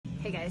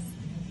Hey guys,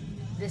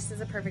 this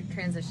is a perfect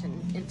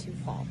transition into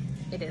fall.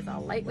 It is a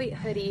lightweight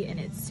hoodie and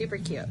it's super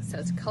cute. So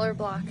it's color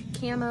block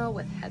camo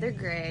with heather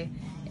gray.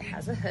 It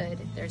has a hood,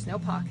 there's no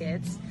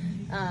pockets,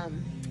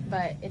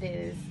 but it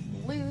is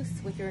loose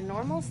with your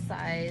normal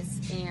size,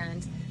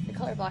 and the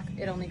color block,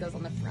 it only goes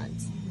on the front.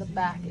 The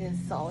back is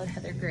solid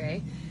heather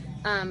gray,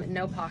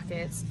 no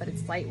pockets, but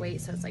it's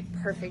lightweight, so it's like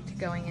perfect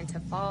going into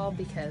fall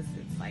because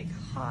it's like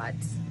hot.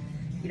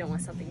 You don't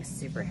want something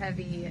super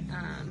heavy.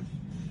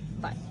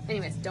 But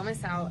anyways, don't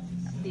miss out.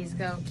 These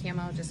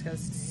camo just goes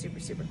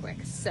super quick.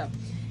 So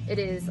it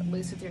is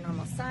loose with your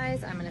normal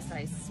size. I'm in a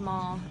size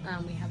small.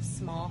 We have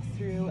small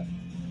through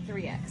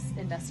 3X,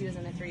 and Dusty was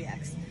in a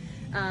 3X.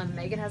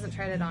 Megan hasn't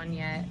tried it on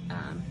yet,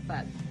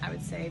 but I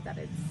would say that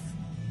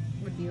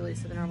would be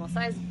loose with a normal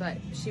size, but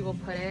she will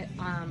put it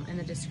in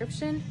the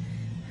description,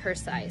 her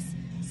size.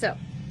 So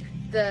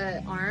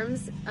the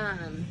arms,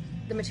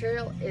 the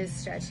material is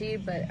stretchy,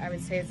 but I would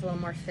say it's a little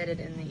more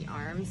fitted in the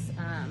arms.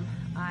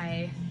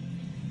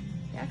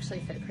 They actually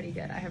fit pretty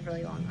good. I have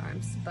really long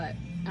arms, but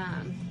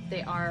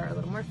they are a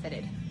little more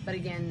fitted, but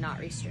again, not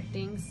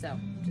restricting, so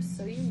just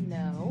so you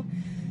know.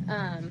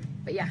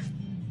 But yeah,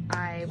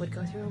 I would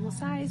go through normal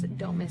size.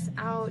 Don't miss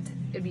out.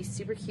 It'd be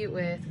super cute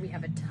we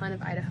have a ton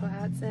of Idaho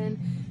hats in,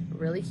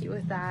 really cute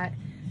with that.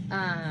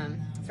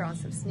 Throw on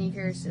some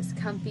sneakers, just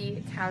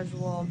comfy,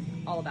 casual,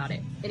 all about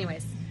it.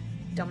 Anyways,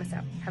 don't miss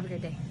out. Have a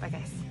great day. Bye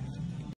guys.